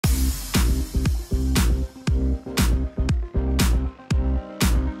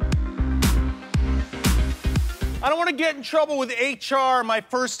to get in trouble with HR my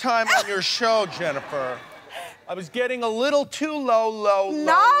first time on your show, Jennifer. I was getting a little too low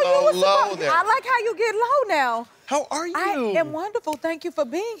there. I like how you get low now. How are you? I am wonderful. Thank you for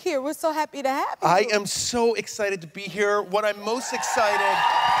being here. We're so happy to have you. I am so excited to be here. What I'm most excited...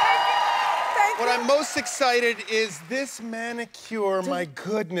 What I'm most excited is this manicure, my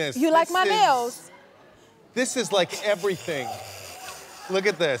goodness. You like my nails? This is like everything. Look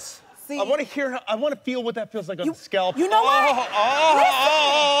at this. See? I want to hear, I want to feel what that feels like on the scalp. You know what?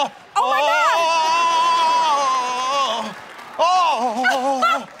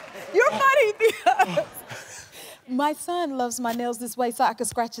 Oh, You're funny because my son loves my nails this way so I can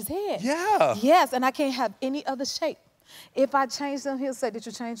scratch his head. Yeah. Yes, and I can't have any other shape. If I change them, he'll say, did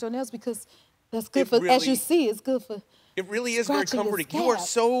you change your nails? Because that's good for, as you see, it's good for It really is very comforting. You are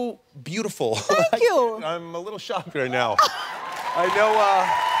so beautiful. Thank you. I'm a little shocked right now. I know,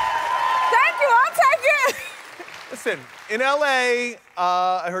 Thank you, I'll take it. Listen, in LA,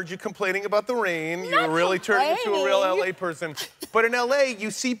 I heard you complaining about the rain. You really turned into a real LA person. But in LA, you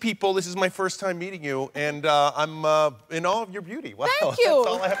see people, this is my first time meeting you, and I'm in awe of your beauty. Wow, Thank you. That's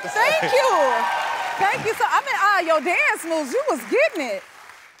all I have to say. Thank you. Thank you. So I'm in your dance moves. You was getting it.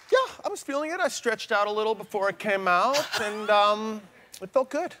 Yeah, I was feeling it. I stretched out a little before it came out, and it felt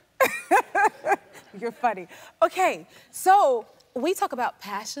good. You're funny. Okay, so we talk about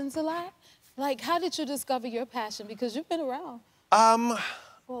passions a lot. Like, how did you discover your passion? Because you've been around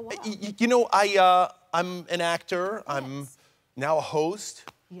for a while. You know, I'm an actor. Yes. I'm now a host.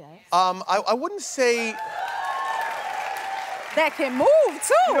 Yes. I wouldn't say... That can move,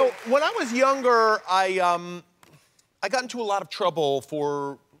 too. You know, when I was younger, I got into a lot of trouble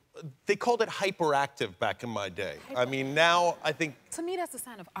for... They called it hyperactive back in my day. I mean, now I think... To me, that's a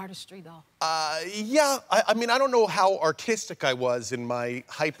sign of artistry, though. Yeah, I mean, I don't know how artistic I was in my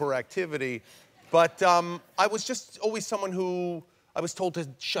hyperactivity, but I was just always someone who... I was told to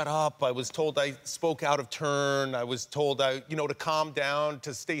shut up. I was told I spoke out of turn. I was told, you know, to calm down,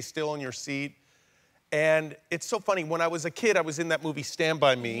 to stay still in your seat. And it's so funny. When I was a kid, I was in that movie Stand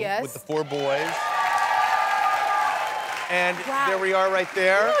By Me with the 4 boys. And there we are right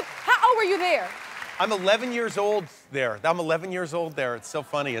there. Look, how old were you there? I'm 11 years old there. I'm 11 years old there. It's so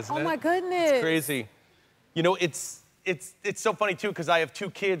funny, isn't it? Oh, my goodness. It's crazy. You know, it's so funny, too, because I have 2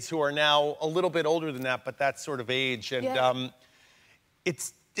 kids who are now a little bit older than that, but that sort of age. And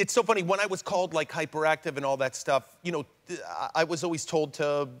it's so funny. When I was called, like, hyperactive and all that stuff, you know, I was always told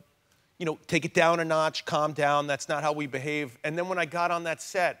to, you know, take it down a notch, calm down. That's not how we behave. And then when I got on that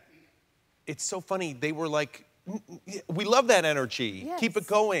set, it's so funny. They were like... We love that energy. Yes. Keep it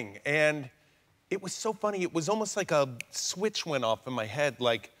going. And it was so funny. It was almost like a switch went off in my head.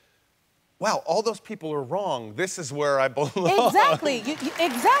 Like, wow, all those people are wrong. This is where I belong. Exactly.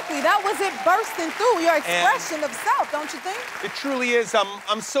 Exactly. That was it bursting through your expression of self, don't you think? It truly is.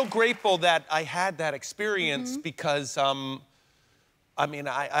 I'm so grateful that I had that experience because, I mean,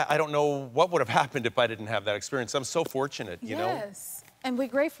 I don't know what would have happened if I didn't have that experience. I'm so fortunate, you know? Yes. And we're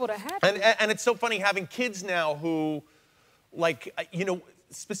grateful to have you. And it's so funny having kids now who, like, you know,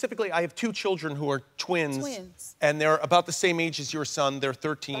 specifically, I have 2 children who are twins. And they're about the same age as your son. They're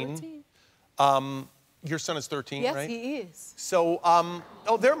 13. Your son is 13, right? Yes, he is. So,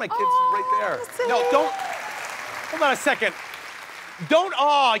 oh, there are my kids right there. No, don't, hold on a second. Don't,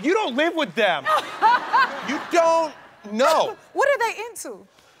 you don't live with them. You don't know. What are they into?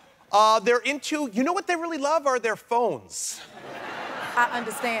 They're into, you know what they really love are their phones. I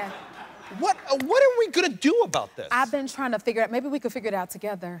understand. What are we gonna do about this? I've been trying to figure out, maybe we could figure it out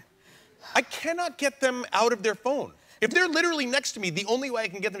together. I cannot get them out of their phone. If they're literally next to me, the only way I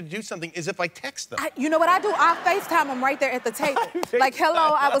can get them to do something is if I text them. You know what I do? I FaceTime them right there at the table. Like,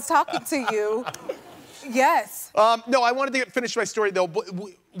 hello, I was talking to you. Yes. No, I wanted to finish my story, though.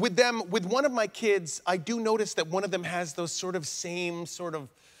 With them, with one of my kids, I do notice that one of them has those same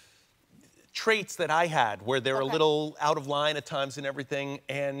traits that I had, where they're a little out of line at times and everything,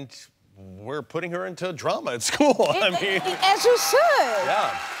 and we're putting her into drama at school. I mean, as you should.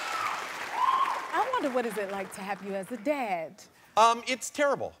 Yeah. I wonder what is it like to have you as a dad? It's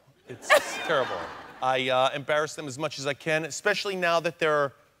terrible. It's terrible. I embarrass them as much as I can, especially now that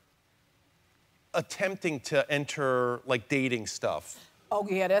they're attempting to enter, like, dating stuff. Oh,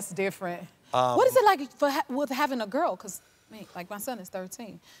 yeah, that's different. What is it like with having a girl? Because like, my son is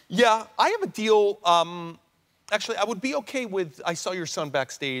 13. Yeah, I have a deal. Actually, I would be okay with, I saw your son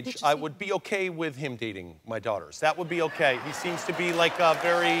backstage. I would be okay with him dating my daughters. That would be okay. He seems to be like a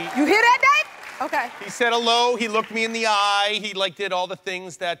very... You hear that, Dave? Okay. He said hello, he looked me in the eye, he like did all the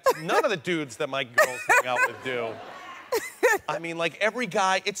things that none of the dudes that my girls hang out with do. I mean, like every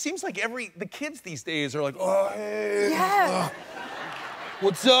guy, it seems like the kids these days are like, oh, hey. Yes.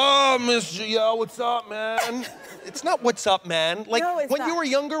 What's up, Mr. Yo, what's up, man? It's not what's up, man. Like, no, when you were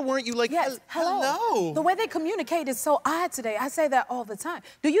younger, weren't you like, yes, hello? The way they communicate is so odd today. I say that all the time.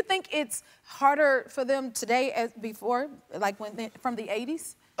 Do you think it's harder for them today as before, like from the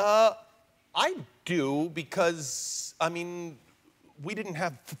 80s? I do, because, I mean, we didn't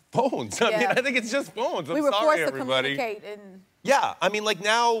have phones. I mean, I think it's just phones. We were forced to communicate and... Yeah, I mean, like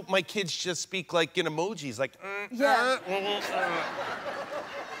now my kids just speak like in emojis, like, I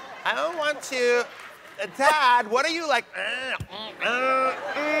don't want to, Dad, what are you like? I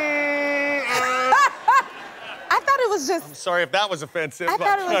thought it was just... I'm sorry if that was offensive. I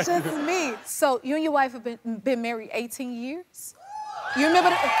thought it was just me. So you and your wife have been married 18 years? You remember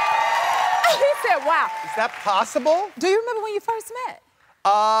He said, wow. Is that possible? Do you remember when you first met?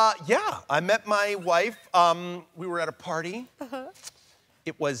 Yeah, I met my wife. We were at a party.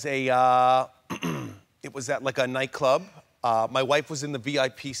 It was it was at like a nightclub. My wife was in the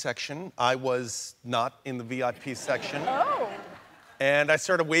VIP section. I was not in the VIP section. Oh. And I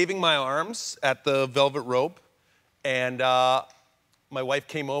started waving my arms at the velvet rope. And my wife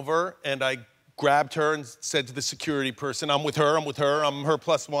came over, and I grabbed her and said to the security person, I'm with her, I'm her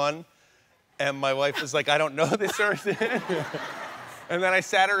plus one. And my wife was like, I don't know this person. And then I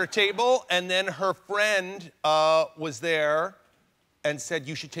sat at her table, and then her friend was there and said,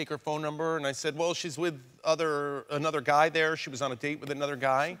 you should take her phone number. And I said, well, she's with another guy there. She was on a date with another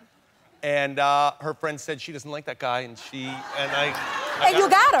guy. And her friend said she doesn't like that guy, and I you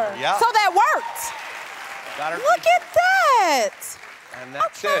got her. Yeah. So that worked. Got her. Look at that. And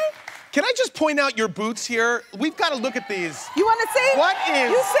that's it. Can I just point out your boots here? We've got to look at these. You want to see? What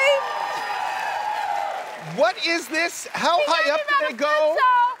is... You see? What is this? How high up do they go?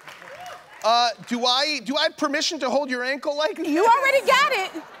 Do I have permission to hold your ankle like this? You already got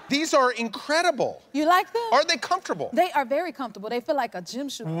it. These are incredible. You like them? Are they comfortable? They are very comfortable. They feel like a gym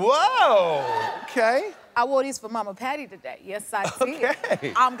shoe. Whoa, okay. I wore these for Mama Patty today. Yes, I did.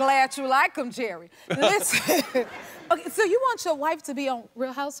 Okay. I'm glad you like them, Jerry. Listen. Okay, so you want your wife to be on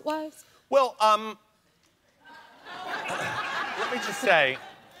Real Housewives? Well, let me just say.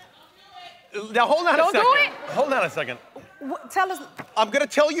 Now, hold on a second. Don't do it. Hold on a second. Tell us. I'm going to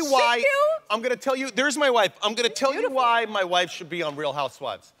tell you why. She cute? I'm going to tell you. There's my wife. I'm going to tell you why my wife should be on Real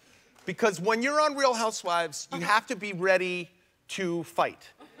Housewives. Because when you're on Real Housewives, you have to be ready to fight.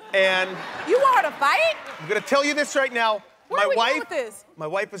 And you want her to fight? I'm going to tell you this right now. Where are we going with this? My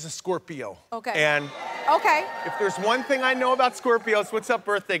wife is a Scorpio. Okay. And if there's one thing I know about Scorpios, what's up,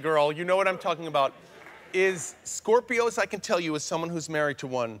 birthday girl? You know what I'm talking about. Is Scorpios, I can tell you, as someone who's married to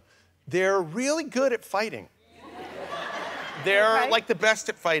one, they're really good at fighting. They're like the best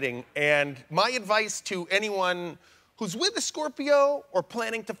at fighting. And my advice to anyone who's with a Scorpio or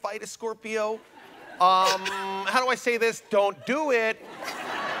planning to fight a Scorpio, how do I say this? Don't do it.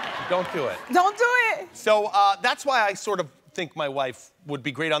 Don't do it. Don't do it. So that's why I sort of think my wife would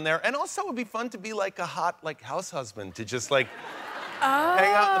be great on there. And also it would be fun to be like a hot house husband, to just hang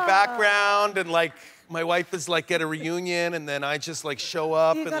out in the background, and my wife is at a reunion, and then I just show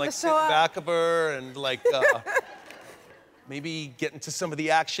up and sit in back of her and maybe get into some of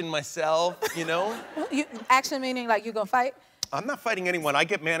the action myself, you know? Action meaning you're gonna fight? I'm not fighting anyone. I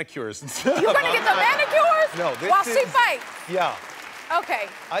get manicures. You're gonna get the manicures? No, while she fights? Yeah. Okay.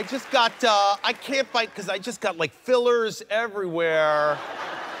 I just got, I can't fight because I just got fillers everywhere,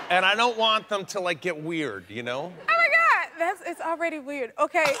 and I don't want them to get weird, you know? Oh my God, it's already weird.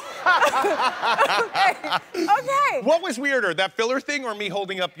 Okay. Okay. What was weirder, that filler thing or me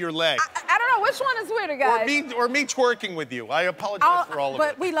holding up your leg? I don't know, which one is weirder, guys? Or me twerking with you. I apologize for all of it.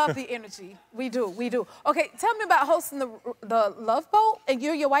 But we love the energy. We do. Okay, tell me about hosting the Love Boat, and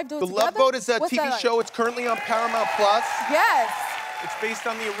you and your wife do it together? The Love Boat is a TV show. It's currently on Paramount Plus. Yes. It's based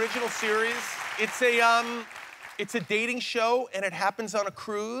on the original series. It's a dating show, and it happens on a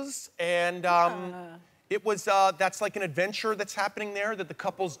cruise. And that's like an adventure that's happening there that the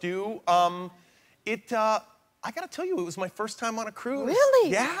couples do. I gotta tell you, it was my first time on a cruise.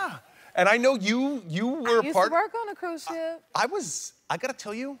 Really? Yeah. And I know you were a part. I used to work on a cruise ship. I gotta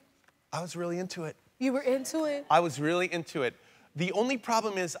tell you, I was really into it. You were into it? I was really into it. The only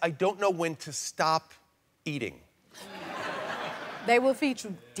problem is I don't know when to stop eating. They will feed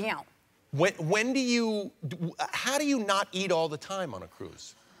you down. How do you not eat all the time on a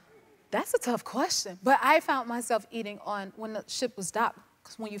cruise? That's a tough question. But I found myself eating when the ship was docked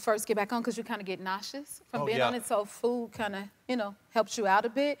when you first get back on, because you kind of get nauseous from being on it. So food kind of, you know, helps you out a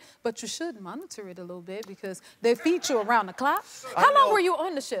bit. But you should monitor it a little bit because they feed you around the clock. How long were you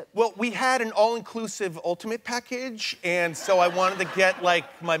on the ship? Well, we had an all-inclusive ultimate package, and so I wanted to get, like,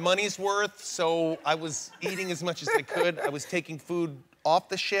 my money's worth. So I was eating as much as I could. I was taking food off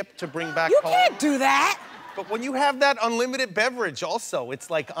the ship to bring back home. You can't do that. But when you have that unlimited beverage also, it's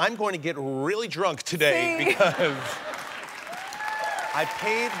like, I'm going to get really drunk today because I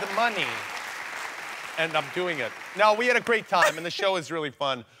paid the money and I'm doing it. No, we had a great time and the show is really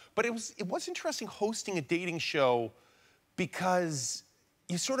fun. But it was interesting hosting a dating show because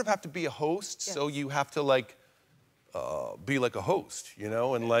you sort of have to be a host, so you have to like, be like a host, you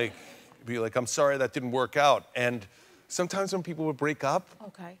know? And like, be like, I'm sorry that didn't work out. And sometimes when people would break up,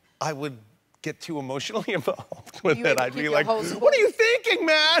 I would get too emotionally involved with it. I'd be like, what are you thinking,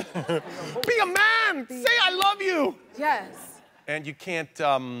 man? Be a man, say I love you. Yes. And you can't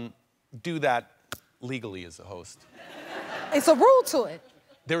do that legally as a host. It's a rule to it.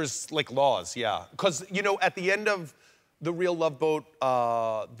 There's like laws, yeah. Because, you know, at the end of the Real Love Boat,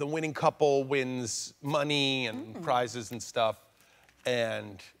 the winning couple wins money and prizes and stuff.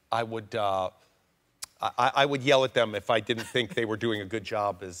 And I would yell at them if I didn't think they were doing a good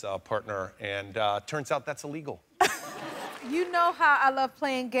job as a partner, and turns out that's illegal. You know how I love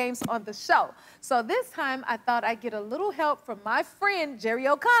playing games on the show. So this time, I thought I'd get a little help from my friend, Jerry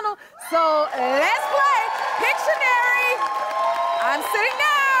O'Connell. So let's play Pictionary. I'm sitting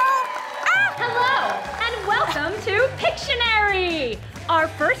now. Hello, and welcome to Pictionary. Our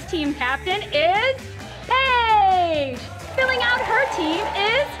first team captain is Paige. Filling out her team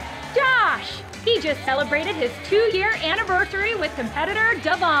is Josh. He just celebrated his 2-year anniversary with competitor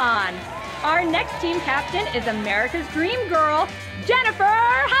Devon. Our next team captain is America's Dream Girl, Jennifer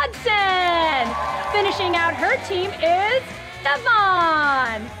Hudson. Finishing out her team is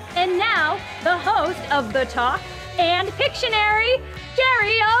Devon. And now, the host of The Talk and Pictionary,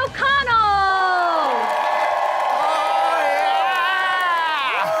 Jerry O'Connell.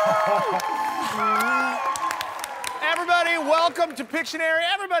 Everybody, welcome to Pictionary.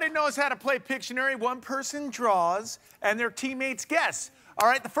 Everybody knows how to play Pictionary. One person draws, and their teammates guess. All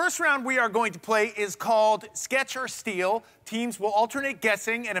right, the first round we are going to play is called Sketch or Steal. Teams will alternate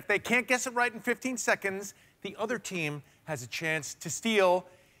guessing, and if they can't guess it right in 15 seconds, the other team has a chance to steal.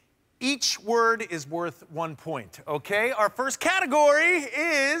 Each word is worth 1 point, okay? Our first category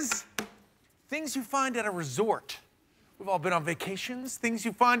is things you find at a resort. We've all been on vacations. Things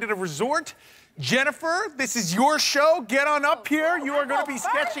you find at a resort. Jennifer, this is your show. Get on up here. You are going to be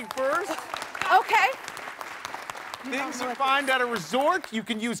sketching first. Okay. Things you find at a resort. You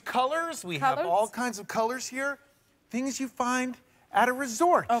can use colors. We have all kinds of colors here. Things you find at a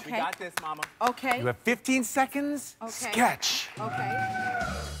resort. Okay. We got this, Mama. Okay. You have 15 seconds. Okay. Sketch. Okay.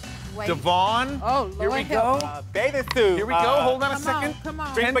 Wait. Devon. Oh, Lord. Here we go. Bathing suit. Here we go. Hold on a second. Come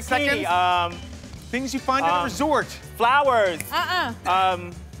on. 10 bikini. seconds. Things you find at a resort. Flowers.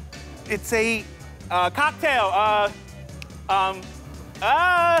 It's a Cocktail. Come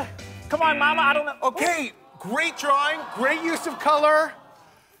on, Mama. I don't know. Okay. Great drawing. Great use of color.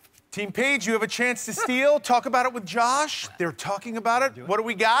 Team Paige, you have a chance to steal. Talk about it with Josh. They're talking about it. What do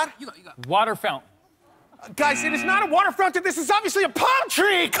we got? You got water fountain. Guys, it is not a water fountain. This is obviously a palm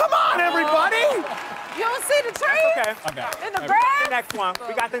tree. Come on, everybody. You don't see the tree? Okay. In the grass? The next one.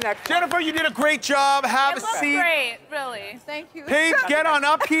 We got the next one. Jennifer, you did a great job. Have a seat. Great, really. Thank you. Paige, get on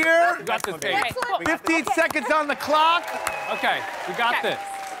up here. We got this, Paige. 15 seconds on the clock. Okay, we got this.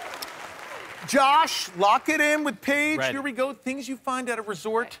 Josh, lock it in with Paige. Ready. Here we go. Things you find at a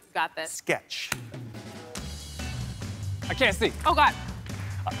resort. Got this. Sketch. I can't see. Oh, God.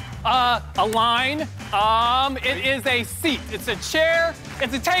 A line. It is a seat. It's a chair.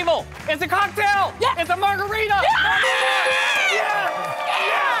 It's a table. It's a cocktail. Yeah. It's a margarita. Yeah.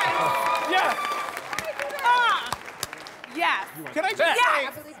 Yes.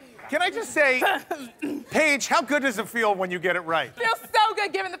 Can I just say, Paige, how good does it feel when you get it right? Feels so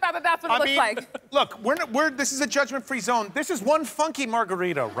good given the fact that that's what it looks like. Look, this is a judgment-free zone. This is one funky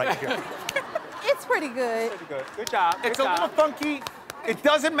margarita right here. It's pretty good. Pretty good. Good job. It's a little funky. It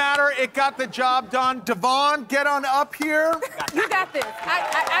doesn't matter. It got the job done. Devon, get on up here. You got this.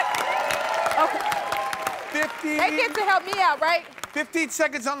 Okay. 15. They get to help me out, right? 15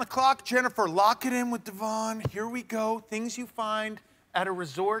 seconds on the clock. Jennifer, lock it in with Devon. Here we go. Things you find at a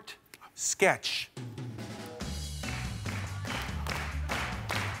resort. Sketch.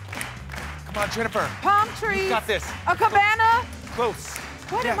 Come on, Jennifer. Palm trees. You got this. A cabana. Close.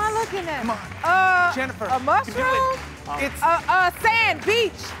 What am I looking at? Come on. Jennifer. A mushroom. It's Sand,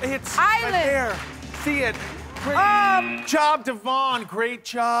 beach. It's island. right there. See it. Great job, Devon. Great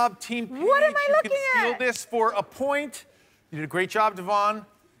job, Team Paige. What am I looking You can steal at? this for a point. You did a great job, Devon.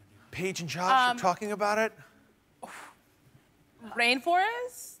 Paige and Josh are talking about it.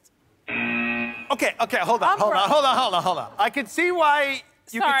 Rainforest? Okay, hold on. I can see why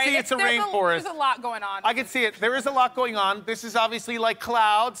you can see it's a rainforest. There's a lot going on. I can see it. There is a lot going on. This is obviously like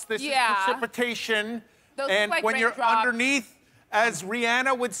clouds. This is precipitation. Those look and like when you're raindrops. underneath, as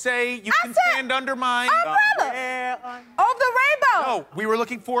Rihanna would say, you can stand under my umbrella. Of the rainbow. No, we were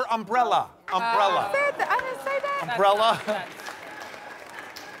looking for umbrella. Umbrella. I didn't say that. Umbrella.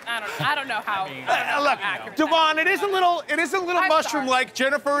 I don't know how. Look, Devon, it is a little mushroom-like.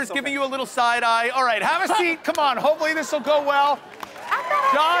 Jennifer is giving you a little side eye. All right, have a seat. Come on. Hopefully this will go well.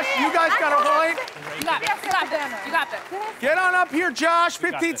 Josh, you guys got a point. You got this. You got this. Get on up here, Josh.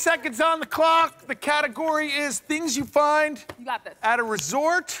 15 seconds on the clock. The category is things you find You got this. at a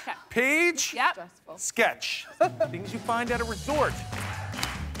resort. Okay. Paige. Yep. Sketch. Things you find at a resort.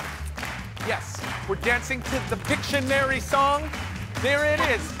 Yes, we're dancing to the Pictionary song. There it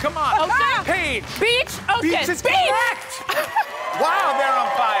is. Come on. Ocean. Paige. Beach. Ocean. Beach is correct. Wow, they're on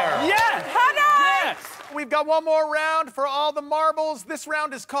fire. Yes! Yes. We've got one more round for all the marbles. This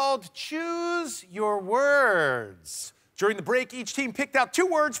round is called Choose Your Words. During the break, each team picked out 2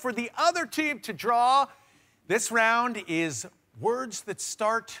 words for the other team to draw. This round is words that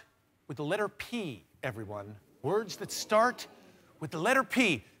start with the letter P, everyone. Words that start with the letter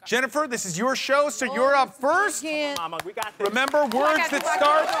P. Jennifer, this is your show, so you're up first. Mama, we got this. Remember, words that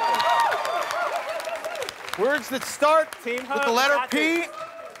start Team with hug, the letter got P. this.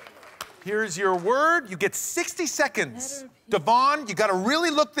 Here's your word. You get 60 seconds. Devon, you got to really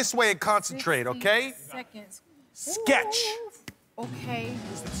look this way and concentrate, okay? Seconds. Sketch. Okay.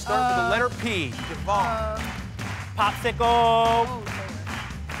 Start with the letter P. Devon. Popsicle.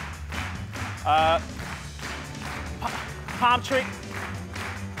 Palm tree.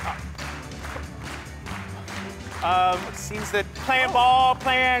 It seems that Playing ball,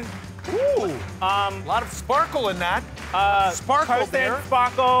 playing. a lot of sparkle in that. Sparkle Person, there.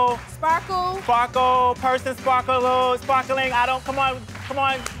 sparkle, Sparkle. person, sparkle, sparkling. I don't, come on,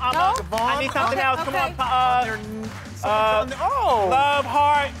 Mama. No? I need something else. Come okay. on. Love,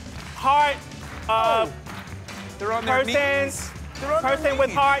 heart, they're on their person, knees. They're on their person with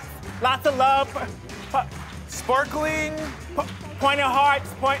knees. heart, lots of love, Sparkling. pointing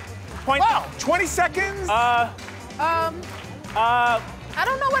hearts, point. Wow, 20 seconds. I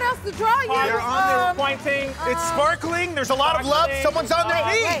don't know what else to draw. They're on their Pointing. It's sparkling. There's a lot of love. Sparkling. Someone's on their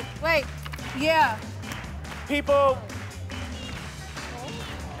knee. Wait. Yeah. People.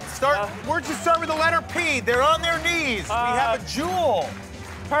 Words that start with the letter P. They're on their knees. We have a jewel.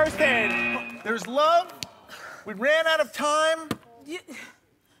 Person. There's love. We ran out of time.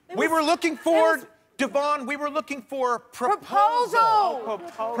 We were looking for, Devon, we were looking for proposal.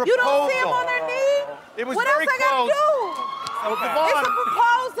 You don't see them on their knee? It was what very else close. I gotta do? Devon, It's a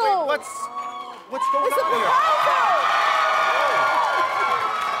proposal. wait, what's going It's a on here? proposal.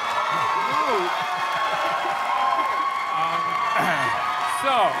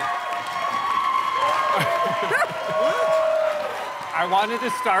 So, I wanted to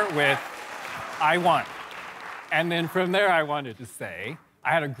start with, I won. And then from there, I wanted to say,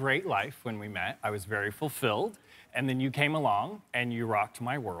 I had a great life when we met. I was very fulfilled. And then you came along and you rocked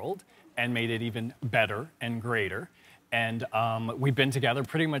my world and made it even better and greater. And we've been together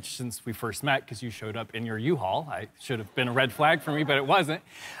pretty much since we first met because you showed up in your U-Haul. I should have been a red flag for me, but it wasn't.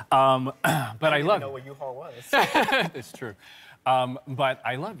 But I love you. I didn't know what U-Haul was. It's true. But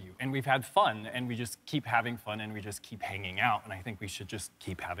I love you, and we've had fun, and we just keep having fun, and we just keep hanging out. And I think we should just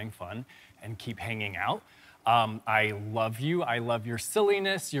keep having fun and keep hanging out. I love you. I love your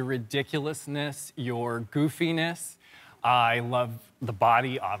silliness, your ridiculousness, your goofiness. I love the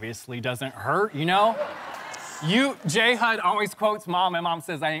body, obviously, doesn't hurt, you know? J. Hud always quotes Mom, and Mom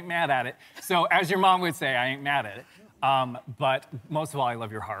says, I ain't mad at it. So as your mom would say, I ain't mad at it. But most of all, I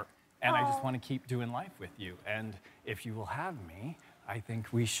love your heart. And I just want to keep doing life with you. And if you will have me, I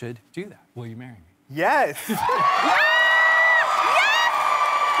think we should do that. Will you marry me? Yes. You said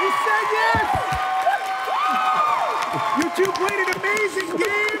yes! You two played an amazing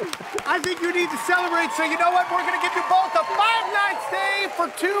game. I think you need to celebrate, so you know what? We're going to give you both a 5-night stay for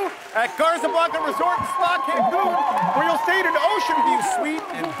 2 at Garza Blanca Resort and Spa Cancun, where you'll stay in an ocean view suite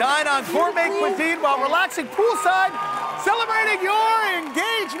and dine on gourmet cuisine while relaxing poolside, celebrating your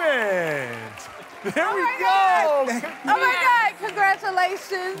engagement. There we go. Oh my God,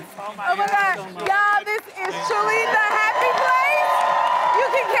 congratulations. Oh my God. Y'all, this is truly the happy place. You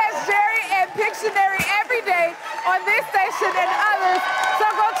can catch Jerry and Pictionary every day on this station and others. So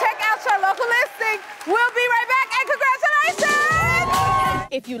go check out your local listing. We'll be right back.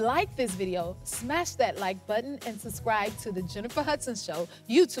 you like this video, smash that like button and subscribe to the Jennifer Hudson Show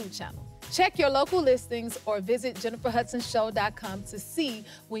YouTube channel. Check your local listings or visit jenniferhudsonshow.com to see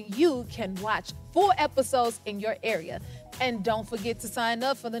when you can watch full episodes in your area. And don't forget to sign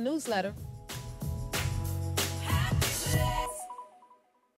up for the newsletter.